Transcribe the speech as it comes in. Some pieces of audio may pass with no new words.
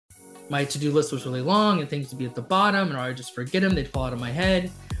my to-do list was really long and things would be at the bottom, and I would just forget them. They'd fall out of my head.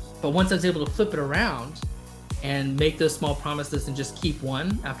 But once I was able to flip it around and make those small promises and just keep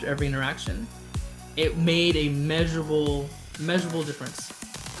one after every interaction, it made a measurable difference.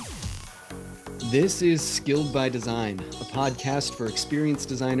 This is Skilled by Design, a podcast for experienced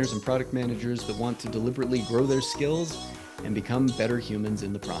designers and product managers that want to deliberately grow their skills and become better humans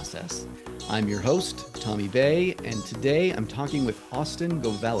in the process. I'm your host, Tommy Bay, and today I'm talking with Austin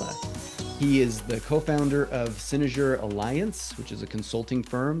Govella. He is the co-founder of Synerger Alliance, which is a consulting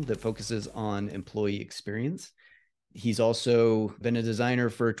firm that focuses on employee experience. He's also been a designer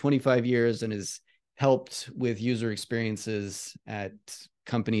for 25 years and has helped with user experiences at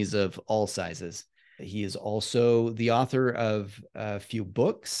companies of all sizes. He is also the author of a few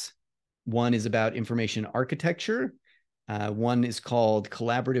books. One is about information architecture. One is called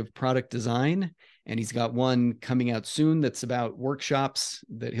Collaborative Product Design, and he's got one coming out soon that's about workshops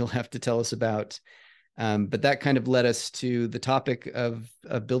that he'll have to tell us about. But that kind of led us to the topic of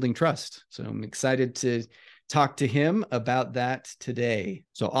building trust. So I'm excited to talk to him about that today.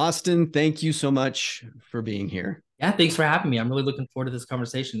 So Austin, thank you so much for being here. Yeah, thanks for having me. I'm really looking forward to this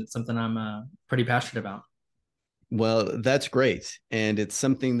conversation. It's something I'm pretty passionate about. Well, that's great. And it's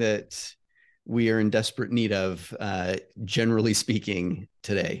something that we are in desperate need of, generally speaking,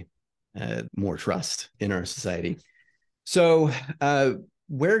 today, more trust in our society. So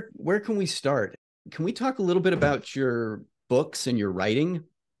where can we start? Can we talk a little bit about your books and your writing?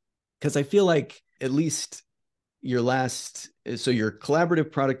 Because I feel like at least your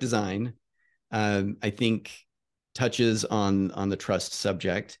collaborative product design, I think touches on the trust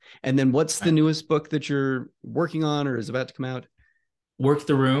subject. And then what's the newest book that you're working on or is about to come out? Work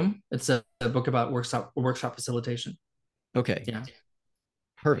the Room. It's a book about workshop facilitation. Okay. Yeah.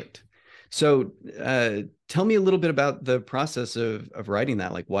 Perfect. So tell me a little bit about the process of writing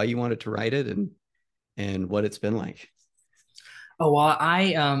that, like why you wanted to write it and what it's been like. Oh, well,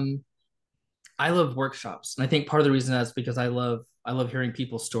 I love workshops. And I think part of the reason that's because I love hearing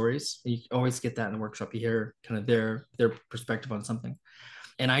people's stories. You always get that in the workshop. You hear kind of their perspective on something.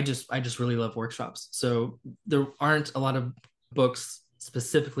 And I just really love workshops. So there aren't a lot of books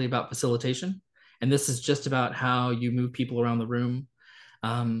specifically about facilitation. And this is just about how you move people around the room.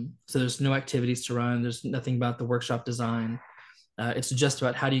 So there's no activities to run. There's nothing about the workshop design. It's just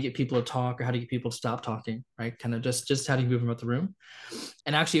about how do you get people to talk or how do you get people to stop talking, right? Kind of just how do you move them out the room.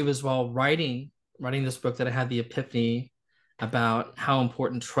 And actually it was while writing this book that I had the epiphany about how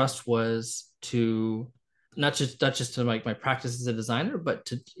important trust was to not just to like my practice as a designer, but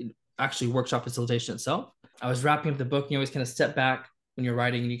to actually workshop facilitation itself. I was wrapping up the book and you always kind of step back when you're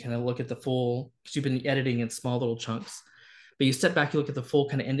writing and you kind of look at the full, because you've been editing in small little chunks, but you step back, you look at the full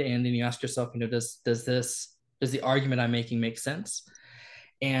kind of end to end and you ask yourself, does the argument I'm making make sense?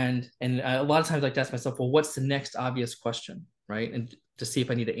 And a lot of times I like to ask myself, well, what's the next obvious question, right? And to see if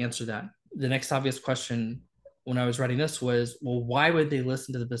I need to answer that. The next obvious question when I was writing this was, well, why would they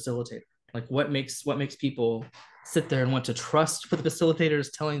listen to the facilitator? Like what makes people sit there and want to trust what the facilitator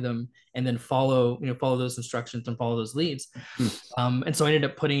is telling them and then follow those instructions and follow those leads. And so I ended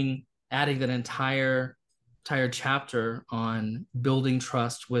up adding that entire chapter on building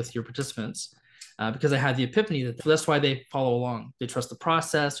trust with your participants because I had the epiphany that that's why they follow along. They trust the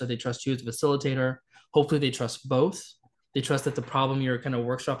process or they trust you as a facilitator. Hopefully they trust both. They trust that the problem you're kind of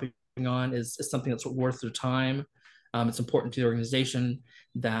workshopping on is something that's worth their time. It's important to the organization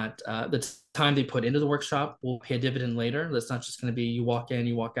that the time they put into the workshop will pay a dividend later. That's not just going to be you walk in,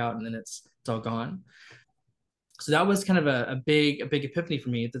 you walk out, and then it's all gone. So that was kind of a big epiphany for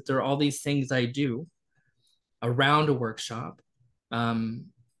me that there are all these things I do around a workshop that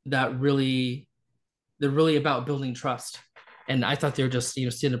they're really about building trust. And I thought they were just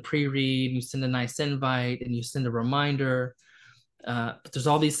send a pre-read, you send a nice invite, and you send a reminder. But there's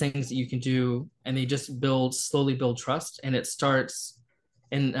all these things that you can do, and they just slowly build trust. And it starts.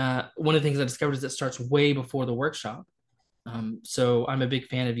 And one of the things I discovered is it starts way before the workshop. So I'm a big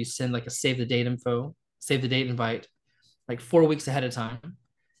fan of you send like a save the date invite, like 4 weeks ahead of time,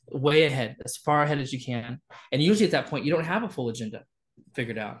 way ahead, as far ahead as you can. And usually at that point, you don't have a full agenda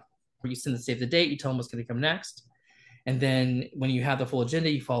figured out. Where you send the save the date, you tell them what's going to come next. And then when you have the full agenda,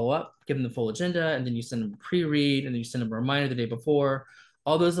 you follow up, give them the full agenda, and then you send them a pre-read, and then you send them a reminder the day before.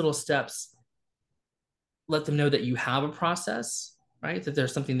 All those little steps let them know that you have a process, right? That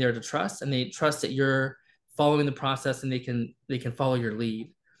there's something there to trust, and they trust that you're following the process and they can follow your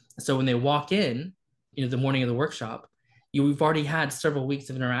lead. So when they walk in, the morning of the workshop, you've already had several weeks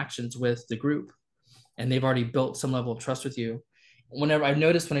of interactions with the group, and they've already built some level of trust with you. Whenever I've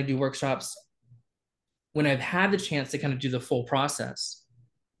noticed when I do workshops, when I've had the chance to kind of do the full process,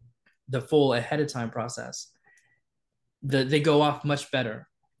 the full ahead of time process, they go off much better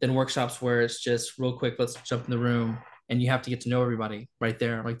than workshops where it's just real quick, let's jump in the room and you have to get to know everybody right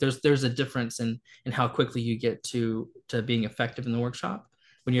there. Like there's a difference in how quickly you get to being effective in the workshop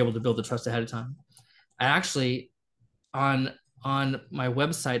when you're able to build the trust ahead of time. I actually on on my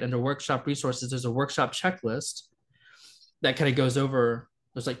website under workshop resources, there's a workshop checklist that kind of goes over,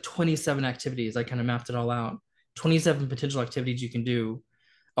 there's like 27 activities. I kind of mapped it all out. 27 potential activities you can do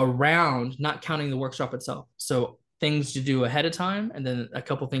around, not counting the workshop itself. So things to do ahead of time and then a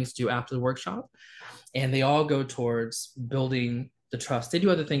couple things to do after the workshop. And they all go towards building the trust. They do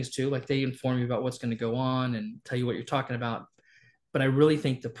other things too, like they inform you about what's going to go on and tell you what you're talking about. But I really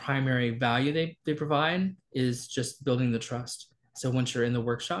think the primary value they provide is just building the trust. So once you're in the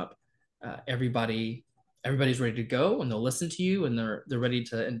workshop, everybody's ready to go and they'll listen to you and they're ready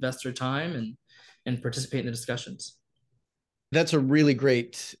to invest their time and participate in the discussions. That's a really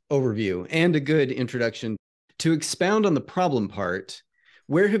great overview and a good introduction. To expound on the problem part,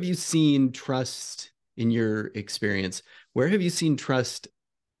 where have you seen trust in your experience? Where have you seen trust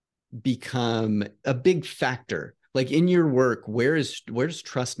become a big factor? Like in your work, where does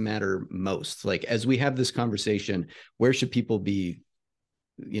trust matter most? Like as we have this conversation, where should people be,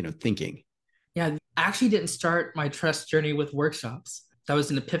 thinking? Yeah, I actually didn't start my trust journey with workshops. That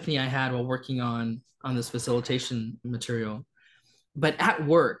was an epiphany I had while working on this facilitation material. But at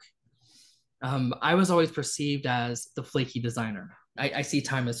work, I was always perceived as the flaky designer. I see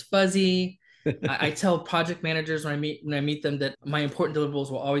time as fuzzy. I tell project managers when I meet them that my important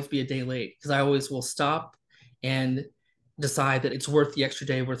deliverables will always be a day late because I always will stop and decide that it's worth the extra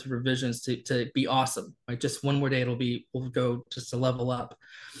day worth of revisions to be awesome. Like just one more day, we'll go just a level up.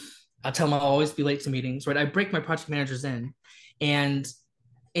 I'll tell them I'll always be late to meetings, right? I break my project managers in, and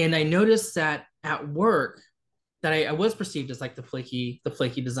I noticed that at work that I was perceived as like the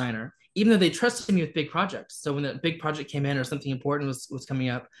flaky designer, even though they trusted me with big projects. So when the big project came in or something important was coming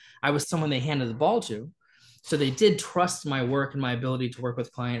up, I was someone they handed the ball to. So they did trust my work and my ability to work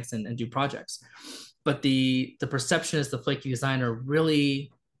with clients and do projects. But the perception as the flaky designer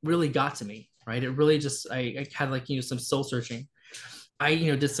really got to me, right? It really just I had like some soul searching. I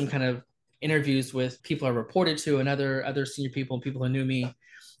did some kind of interviews with people I reported to and other senior people and people who knew me,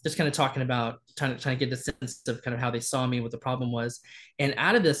 just kind of talking about trying to get a sense of kind of how they saw me, what the problem was. And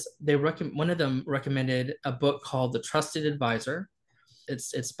out of this, one of them recommended a book called The Trusted Advisor.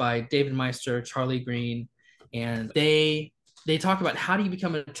 It's by David Meister, Charlie Green, and they talk about how do you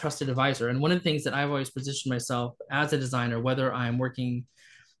become a trusted advisor. And one of the things that I've always positioned myself as a designer, whether I'm working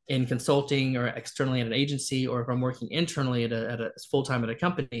in consulting or externally at an agency, or if I'm working internally at a full-time at a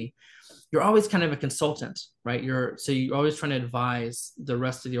company, you're always kind of a consultant, right? You're always trying to advise the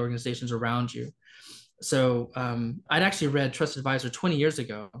rest of the organizations around you. So I'd actually read Trusted Advisor 20 years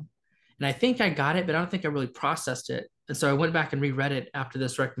ago, and I think I got it, but I don't think I really processed it. And so I went back and reread it after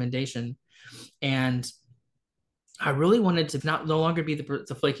this recommendation, and I really wanted to no longer be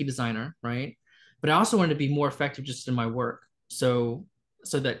the flaky designer, right? But I also wanted to be more effective just in my work. So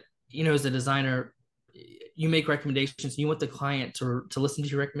that as a designer, you make recommendations and you want the client to listen to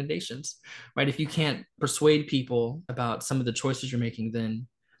your recommendations, right? If you can't persuade people about some of the choices you're making, then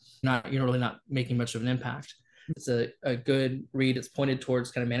you're really not making much of an impact. It's a good read. It's pointed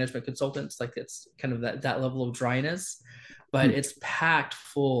towards kind of management consultants, like it's kind of that level of dryness, but it's packed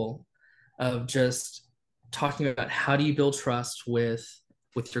full of just talking about how do you build trust with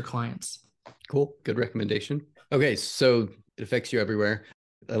your clients. Cool. Good recommendation. Okay. So it affects you everywhere.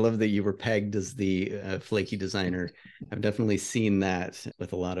 I love that you were pegged as the flaky designer. I've definitely seen that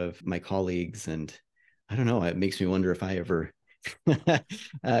with a lot of my colleagues. And I don't know, it makes me wonder if I ever, if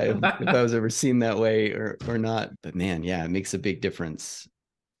I was ever seen that way or not. But man, yeah, it makes a big difference.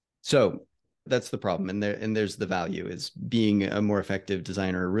 So that's the problem. And there's the value is being a more effective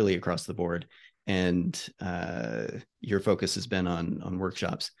designer really across the board. And your focus has been on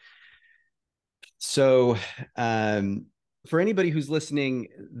workshops. So for anybody who's listening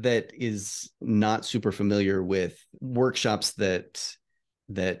that is not super familiar with workshops that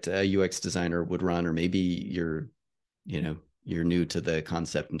a UX designer would run, or maybe you're new to the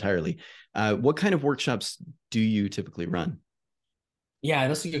concept entirely, what kind of workshops do you typically run? Yeah,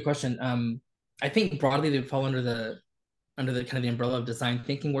 that's a good question. I think broadly they fall under the kind of the umbrella of design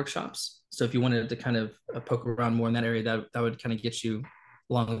thinking workshops. So if you wanted to kind of poke around more in that area, that would kind of get you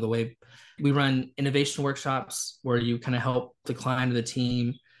along the way. We run innovation workshops where you kind of help the client or the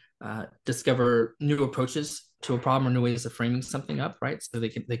team discover new approaches to a problem or new ways of framing something up, right? So they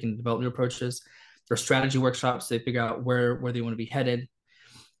can develop new approaches. There are strategy workshops. They figure out where they want to be headed.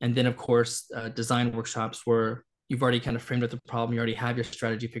 And then, of course, design workshops where you've already kind of framed out the problem, you already have your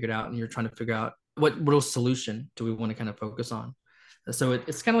strategy figured out, and you're trying to figure out what real solution do we want to kind of focus on. So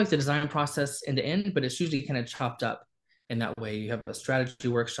it's kind of like the design process end to end, but it's usually kind of chopped up in that way. You have a strategy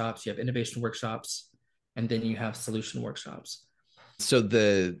workshops, you have innovation workshops, and then you have solution workshops. So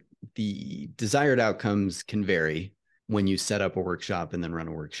the desired outcomes can vary when you set up a workshop and then run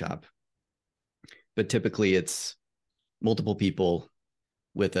a workshop. But typically it's multiple people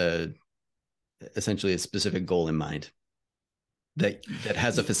with essentially a specific goal in mind that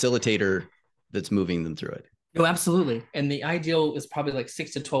has a facilitator that's moving them through it. No, absolutely. And the ideal is probably like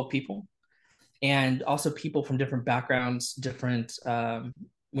 6 to 12 people, and also people from different backgrounds, different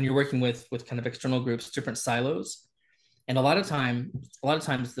when you're working with kind of external groups, different silos. And a lot of times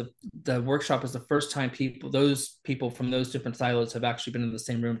the workshop is the first time those people from those different silos have actually been in the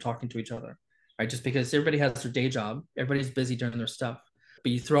same room talking to each other, right? Just because everybody has their day job, everybody's busy doing their stuff,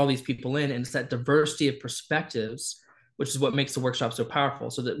 but you throw all these people in, and it's that diversity of perspectives, which is what makes the workshop so powerful.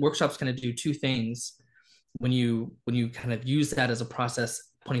 So that workshops kind of do two things when you kind of use that as a process,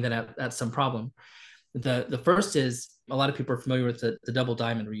 pointing that at some problem. The first is, a lot of people are familiar with the double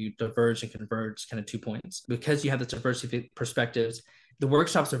diamond, where you diverge and converge, kind of 2 points. Because you have this diversity of perspectives, the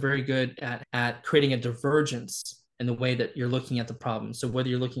workshops are very good at creating a divergence in the way that you're looking at the problem. So whether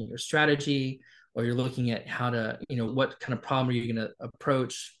you're looking at your strategy, or you're looking at how to, what kind of problem are you going to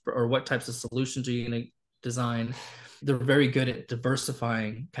approach, or what types of solutions are you going to design, they're very good at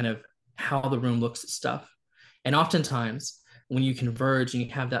diversifying kind of how the room looks at stuff. And oftentimes when you converge and you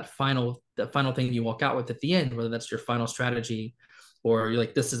have that final thing you walk out with at the end, whether that's your final strategy, or you're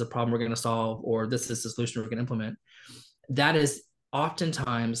like, this is a problem we're going to solve, or this is the solution we're going to implement, that is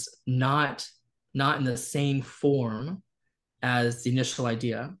oftentimes not in the same form as the initial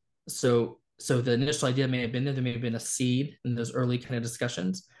idea. So the initial idea may have been there may have been a seed in those early kind of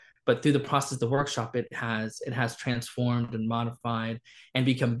discussions, but through the process of the workshop, it has transformed and modified and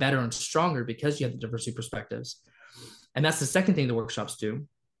become better and stronger because you have the diversity perspectives. And that's the second thing the workshops do.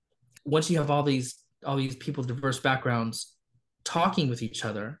 Once you have all these people with diverse backgrounds talking with each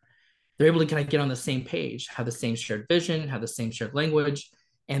other, they're able to kind of get on the same page, have the same shared vision, have the same shared language.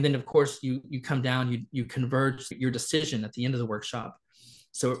 And then of course you come down, you converge your decision at the end of the workshop.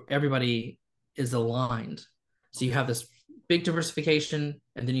 So everybody is aligned. So you have this big diversification,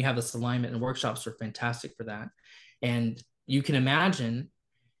 and then you have this alignment, and workshops are fantastic for that. And you can imagine,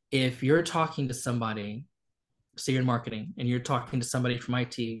 if you're talking to somebody, say you're in marketing, and you're talking to somebody from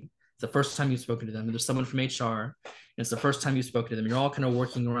IT, the first time you've spoken to them, and there's someone from HR, and it's the first time you've spoken to them, you're all kind of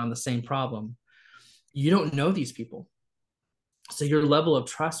working around the same problem. You don't know these people. So your level of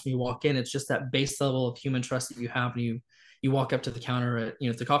trust when you walk in, it's just that base level of human trust that you have when you walk up to the counter at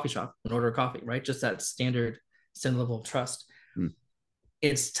the coffee shop and order a coffee, right? Just that standard level of trust.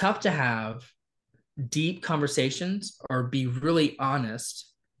 It's tough to have deep conversations or be really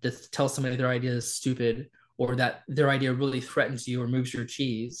honest to tell somebody their idea is stupid, or that their idea really threatens you or moves your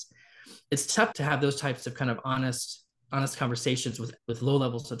cheese. It's tough to have those types of kind of honest conversations with low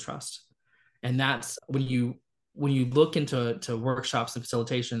levels of trust. And that's when you look into workshops and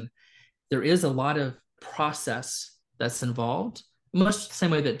facilitation, there is a lot of process that's involved, much the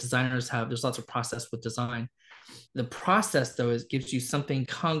same way that designers have. There's lots of process with design. The process, though, gives you something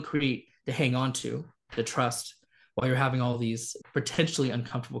concrete to hang on to, the trust, while you're having all these potentially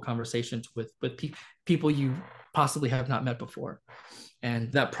uncomfortable conversations with people you possibly have not met before.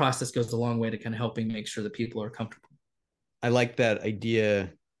 And that process goes a long way to kind of helping make sure that people are comfortable. I like that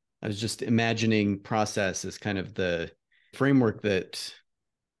idea. I was just imagining process as kind of the framework that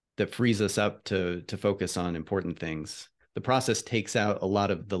frees us up to focus on important things. The process takes out a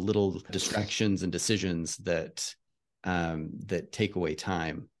lot of the little distractions and decisions that take away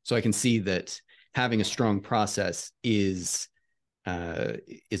time. So I can see that having a strong process is a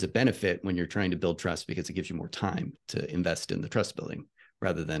benefit when you're trying to build trust, because it gives you more time to invest in the trust building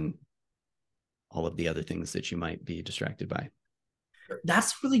rather than all of the other things that you might be distracted by.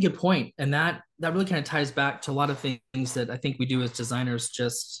 That's a really good point. And that really kind of ties back to a lot of things that I think we do as designers,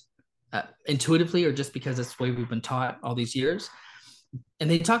 just intuitively, or just because it's the way we've been taught all these years. And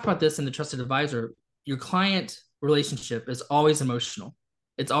they talk about this in the Trusted Advisor. Your client relationship is always emotional.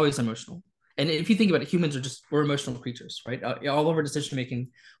 It's always emotional. And if you think about it, we're emotional creatures, right? All of our decision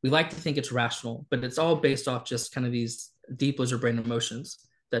making, we like to think it's rational, but it's all based off just kind of these deep lizard brain emotions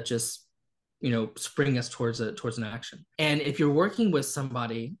that just spring us towards an action. And if you're working with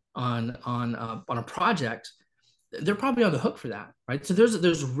somebody on a project, they're probably on the hook for that, right? So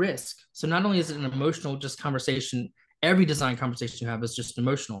there's risk. So not only is it an emotional just conversation, every design conversation you have is just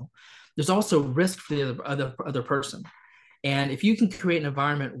emotional. There's also risk for the other person. And if you can create an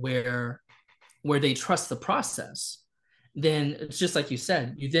environment where where they trust the process, then it's just like you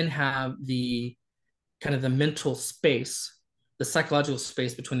said, you then have the kind of the mental space, the psychological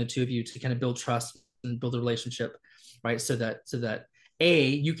space between the two of you to kind of build trust and build a relationship, right? So that A,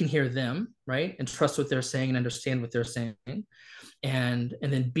 you can hear them, right, and trust what they're saying and understand what they're saying, and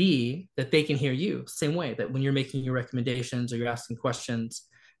then B, that they can hear you same way, that when you're making your recommendations or you're asking questions,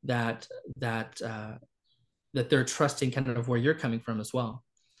 that that that they're trusting kind of where you're coming from as well.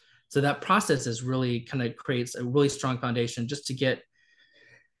 So that process is really kind of creates a really strong foundation just to get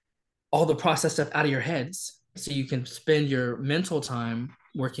all the process stuff out of your heads so you can spend your mental time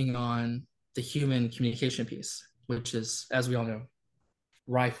working on the human communication piece, which is, as we all know,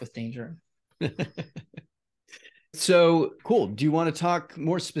 rife with danger. So cool. Do you want to talk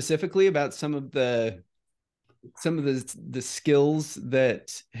more specifically about some of the skills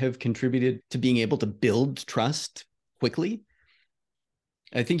that have contributed to being able to build trust quickly?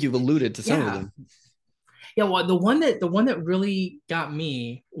 I think you've alluded to some of Yeah. them. Yeah, well, the one that really got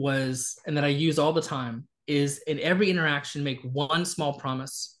me was, and that I use all the time, is in every interaction, make one small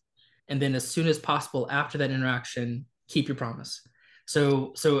promise, and then as soon as possible after that interaction, keep your promise.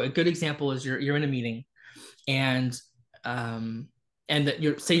 So a good example is you're in a meeting, and um, and that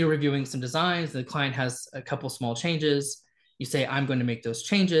you're reviewing some designs. The client has a couple small changes. You say, I'm going to make those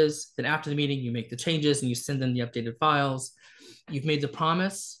changes. Then after the meeting, you make the changes and you send them the updated files. You've made the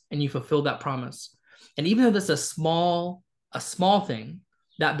promise and you fulfilled that promise. And even though that's a small thing,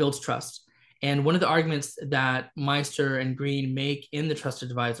 that builds trust. And one of the arguments that Meister and Green make in the Trusted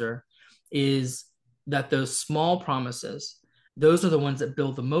Advisor is that those small promises, those are the ones that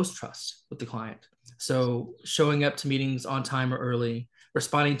build the most trust with the client. So showing up to meetings on time or early,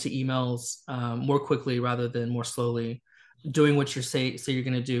 responding to emails more quickly rather than more slowly, doing what you say you're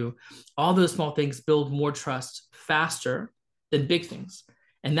going to do, all those small things build more trust faster than big things.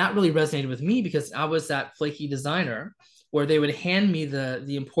 And that really resonated with me because I was that flaky designer where they would hand me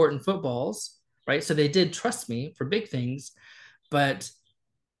the important footballs, right? So they did trust me for big things, but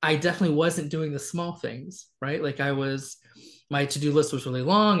I definitely wasn't doing the small things, right? Like my to-do list was really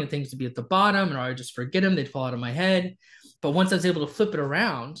long and things would be at the bottom, and I would just forget them. They'd fall out of my head. But once I was able to flip it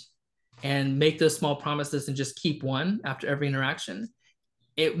around and make those small promises and just keep one after every interaction,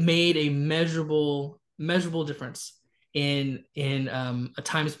 it made a measurable difference in a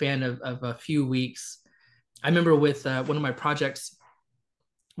time span of a few weeks. I remember with one of my projects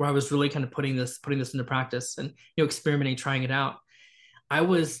where I was really kind of putting this into practice and experimenting, trying it out. I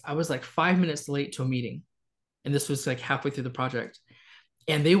was like 5 minutes late to a meeting, and this was like halfway through the project,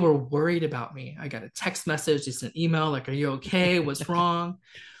 and they were worried about me. I got a text message, they sent an email like, "Are you okay? What's wrong?"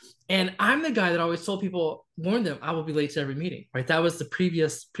 And I'm the guy that always told people, warn them, I will be late to every meeting. Right? That was the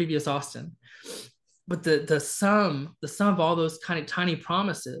previous Austin. But the sum of all those kind of tiny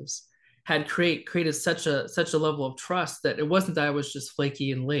promises had created such a level of trust that it wasn't that I was just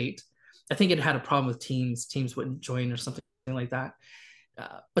flaky and late. I think it had a problem with teams wouldn't join or something like that.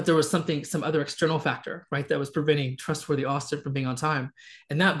 But there was some other external factor, right, that was preventing trustworthy Austin from being on time,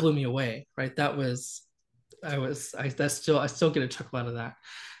 and that blew me away, right? That was, I still get a chuckle out of that.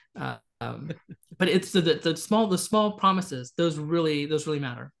 Uh, um, but it's the small promises, those really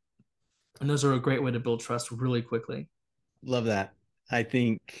matter, and those are a great way to build trust really quickly. Love that. I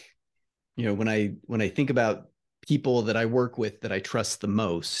think, when I think about people that I work with that I trust the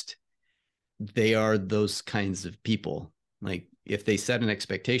most, they are those kinds of people. Like if they set an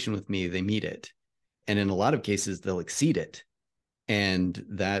expectation with me, they meet it. And in a lot of cases, they'll exceed it. And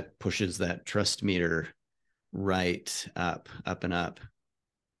that pushes that trust meter right up and up.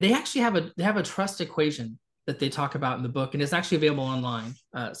 They actually have a trust equation that they talk about in the book, and it's actually available online.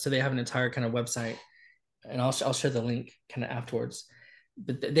 So they have an entire kind of website, and I'll share the link kind of afterwards.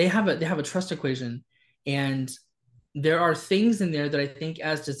 But they have a trust equation, and there are things in there that I think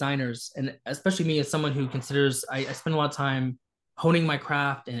as designers, and especially me as someone who considers I spend a lot of time honing my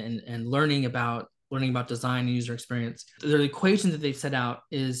craft and learning about design and user experience. The equation that they've set out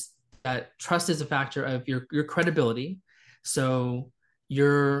is that trust is a factor of your credibility. So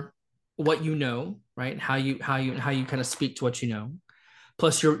your what you know, right? How you kind of speak to what you know,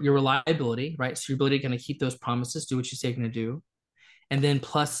 plus your reliability, right? So your ability to kind of keep those promises, do what you say you're going to do, and then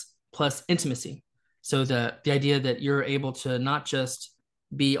plus intimacy. So the idea that you're able to not just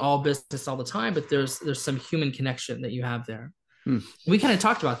be all business all the time, but there's some human connection that you have there. Hmm. We kind of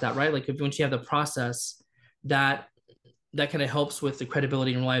talked about that, right? Like once you have the process, that kind of helps with the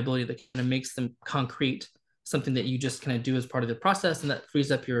credibility and reliability, that kind of makes them concrete, something that you just kind of do as part of the process, and that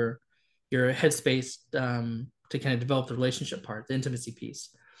frees up your headspace to kind of develop the relationship part, the intimacy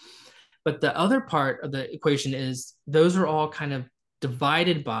piece. But the other part of the equation is those are all kind of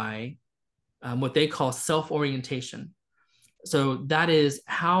divided by what they call self-orientation. So that is,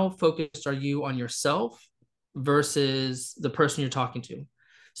 how focused are you on yourself versus the person you're talking to?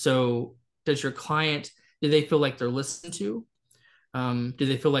 So does your client, do they feel like they're listened to? Do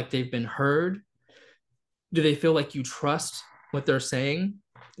they feel like they've been heard? Do they feel like you trust what they're saying?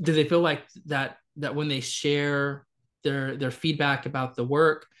 Do they feel like that when they share their feedback about the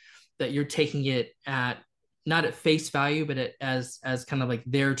work, that you're taking it at, not at face value, but as kind of like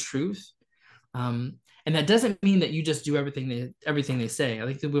their truth? And that doesn't mean that you just do everything they say. I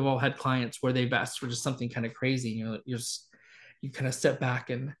think that we've all had clients where they've asked for just something kind of crazy. You kind of step back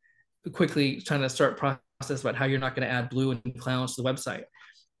and quickly trying to start process about how you're not going to add blue and clowns to the website.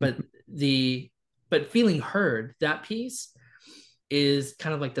 But the but feeling heard, that piece is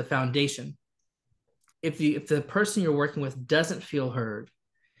kind of like the foundation. If the person you're working with doesn't feel heard,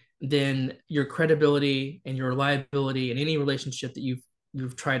 then your credibility and your reliability in any relationship that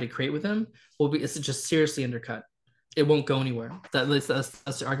you've tried to create with them will be, it's just seriously undercut. It won't go anywhere. That's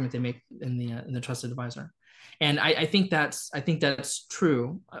the argument they make in the trusted advisor. And I think that's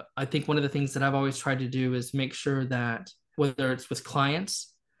true. I think one of the things that I've always tried to do is make sure that whether it's with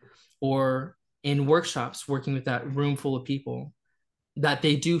clients or in workshops working with that room full of people, that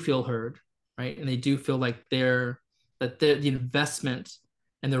they do feel heard, right? And they do feel like the investment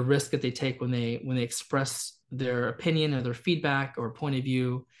and the risk that they take when they express their opinion or their feedback or point of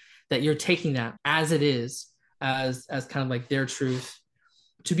view, that you're taking that as it is, as kind of like their truth,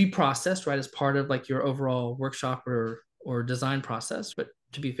 to be processed, right, as part of like your overall workshop or design process. But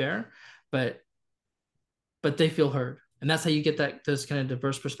to be fair, but they feel heard, and that's how you get those kind of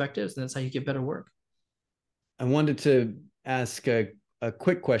diverse perspectives, and that's how you get better work. I wanted to ask a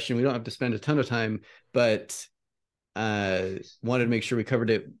quick question. We don't have to spend a ton of time, but wanted to make sure we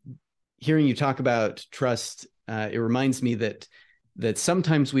covered it. Hearing you talk about trust, it reminds me that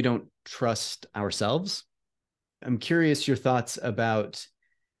sometimes we don't trust ourselves. I'm curious your thoughts about,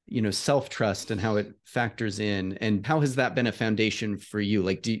 self-trust and how it factors in, and how has that been a foundation for you?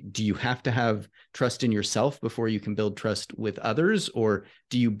 Like, do you have to have trust in yourself before you can build trust with others, or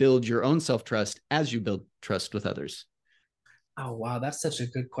do you build your own self-trust as you build trust with others? Oh wow, that's such a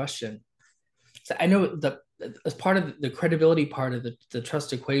good question. So I know that as part of the credibility part of the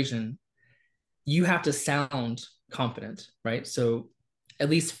trust equation, you have to sound confident, right? So at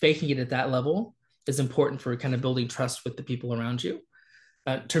least faking it at that level is important for kind of building trust with the people around you,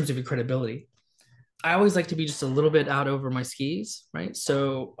 in terms of your credibility. I always like to be just a little bit out over my skis, right?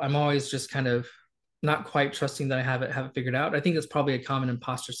 So I'm always just kind of not quite trusting that I have it figured out. I think that's probably a common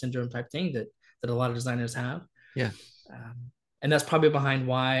imposter syndrome type thing that a lot of designers have. Yeah. And that's probably behind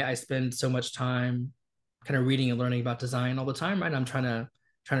why I spend so much time kind of reading and learning about design all the time, right? I'm trying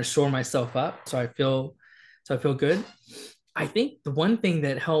to shore myself up so I feel good. I think the one thing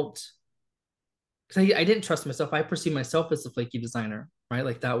that helped, because I didn't trust myself. I perceived myself as a flaky designer, right?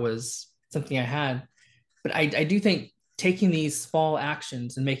 Like that was something I had. But I do think taking these small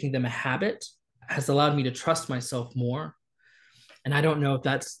actions and making them a habit has allowed me to trust myself more. And I don't know if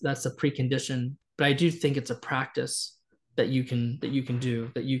that's a precondition, but I do think it's a practice that you can do,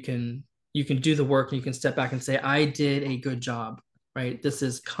 that you can do the work, and you can step back and say, I did a good job, right? This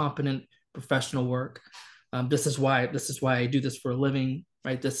is competent professional work. This is why I do this for a living,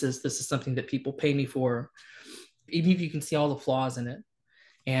 right? This is something that people pay me for, even if you can see all the flaws in it.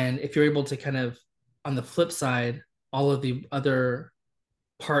 And if you're able to kind of, on the flip side, all of the other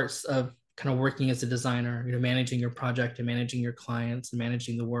parts of kind of working as a designer, managing your project and managing your clients and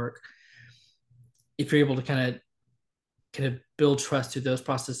managing the work, if you're able to kind of build trust through those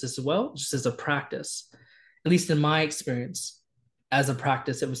processes as well, just as a practice, at least in my experience, as a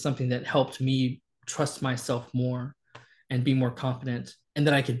practice, it was something that helped me trust myself more and be more confident, and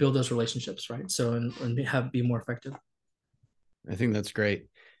that I could build those relationships, right? So, and be more effective. I think that's great.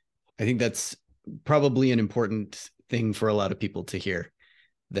 I think that's probably an important thing for a lot of people to hear,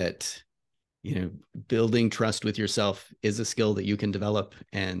 that, building trust with yourself is a skill that you can develop,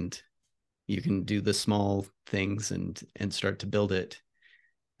 and you can do the small things and start to build it.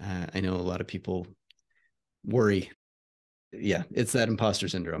 I know a lot of people worry. Yeah, it's that imposter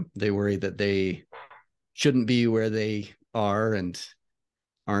syndrome. They worry that they shouldn't be where they are and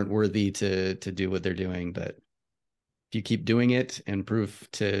aren't worthy to do what they're doing. But if you keep doing it and prove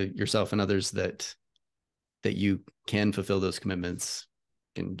to yourself and others that you can fulfill those commitments,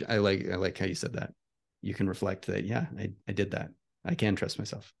 and I like how you said that. You can reflect that, yeah, I did that. I can trust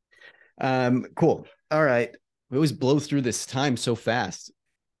myself. Cool. All right. We always blow through this time so fast.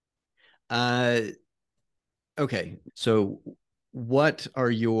 Okay. So what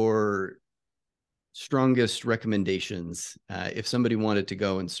are your strongest recommendations if somebody wanted to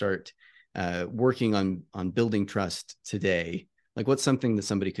go and start working on building trust today, like what's something that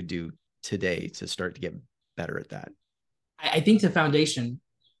somebody could do today to start to get better at that? I think the foundation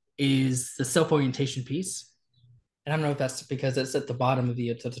is the self-orientation piece. And I don't know if that's because it's at the bottom of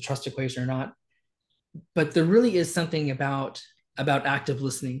the trust equation or not, but there really is something about active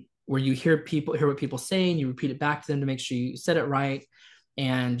listening where you hear what people say and you repeat it back to them to make sure you said it right,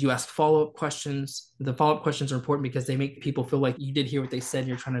 and you ask follow-up questions. The follow-up questions are important because they make people feel like you did hear what they said and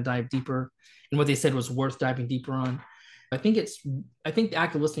you're trying to dive deeper, and what they said was worth diving deeper on. I think the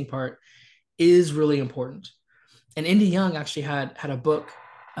active listening part is really important. And Indy Young actually had a book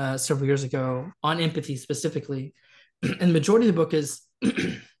several years ago on empathy specifically, and the majority of the book is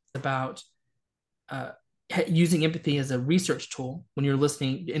about uh, using empathy as a research tool when you're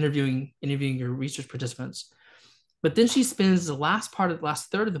listening, interviewing your research participants. But then she spends the last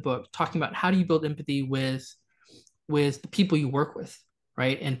third of the book talking about how do you build empathy with the people you work with,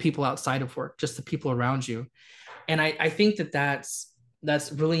 right, and people outside of work, just the people around you. And I think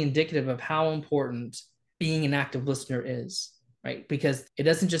that's really indicative of how important being an active listener is, right? Because it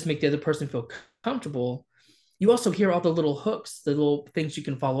doesn't just make the other person feel comfortable. You also hear all the little hooks, the little things you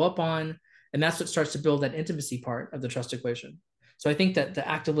can follow up on. And that's what starts to build that intimacy part of the trust equation. So I think that the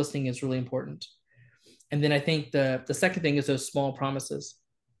active listening is really important. And then I think the second thing is those small promises.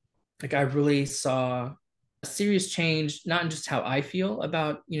 Like I really saw a serious change, not in just how I feel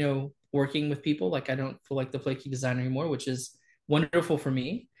about, working with people. Like I don't feel like the flaky designer anymore, which is wonderful for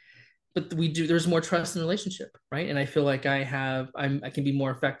me. But there's more trust in the relationship, right? And I feel like I can be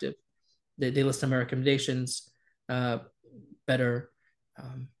more effective. They listen to my recommendations better.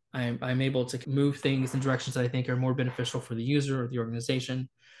 I'm able to move things in directions that I think are more beneficial for the user or the organization.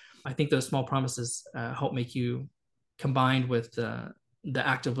 I think those small promises help make you, combined with the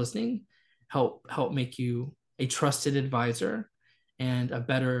active listening, help make you a trusted advisor and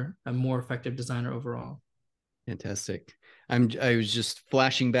a more effective designer overall. Fantastic. I was just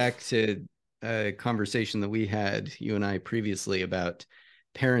flashing back to a conversation that we had, you and I, previously about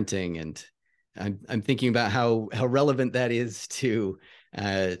parenting, and I'm thinking about how relevant that is to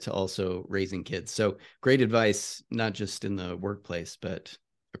also raising kids. So great advice, not just in the workplace, but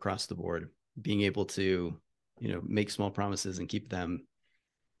across the board. Being able to, make small promises and keep them.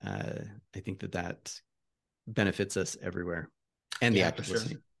 I think that benefits us everywhere, and the active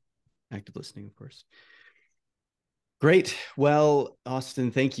listening, of course. Great. Well, Austin,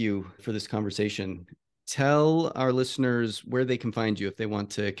 thank you for this conversation. Tell our listeners where they can find you if they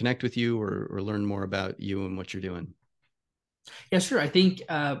want to connect with you or learn more about you and what you're doing. Yeah, sure. I think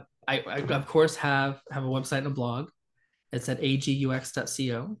I of course have a website and a blog. It's at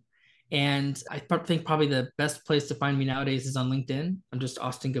agux.co. And I think probably the best place to find me nowadays is on LinkedIn. I'm just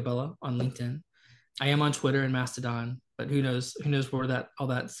Austin Govella on LinkedIn. I am on Twitter and Mastodon, but who knows where all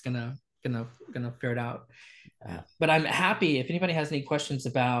that's gonna fare it out. But I'm happy if anybody has any questions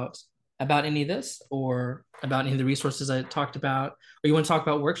about any of this or about any of the resources I talked about, or you want to talk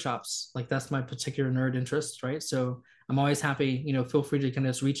about workshops. Like that's my particular nerd interest, right? So I'm always happy. Feel free to kind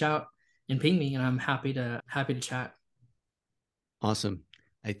of just reach out and ping me, and I'm happy to chat. Awesome.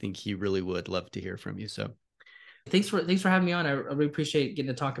 I think he really would love to hear from you. So thanks for having me on. I really appreciate getting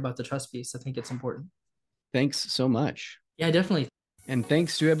to talk about the trust piece. I think it's important. Thanks so much. Yeah, definitely. And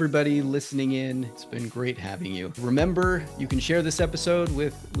thanks to everybody listening in. It's been great having you. Remember, you can share this episode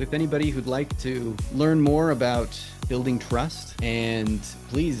with anybody who'd like to learn more about building trust. And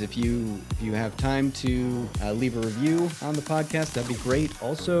please, if you have time to leave a review on the podcast, that'd be great.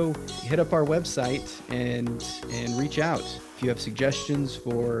 Also, hit up our website and reach out. If you have suggestions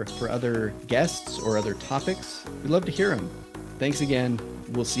for other guests or other topics, we'd love to hear them. Thanks again.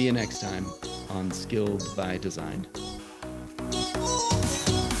 We'll see you next time on Skilled by Design.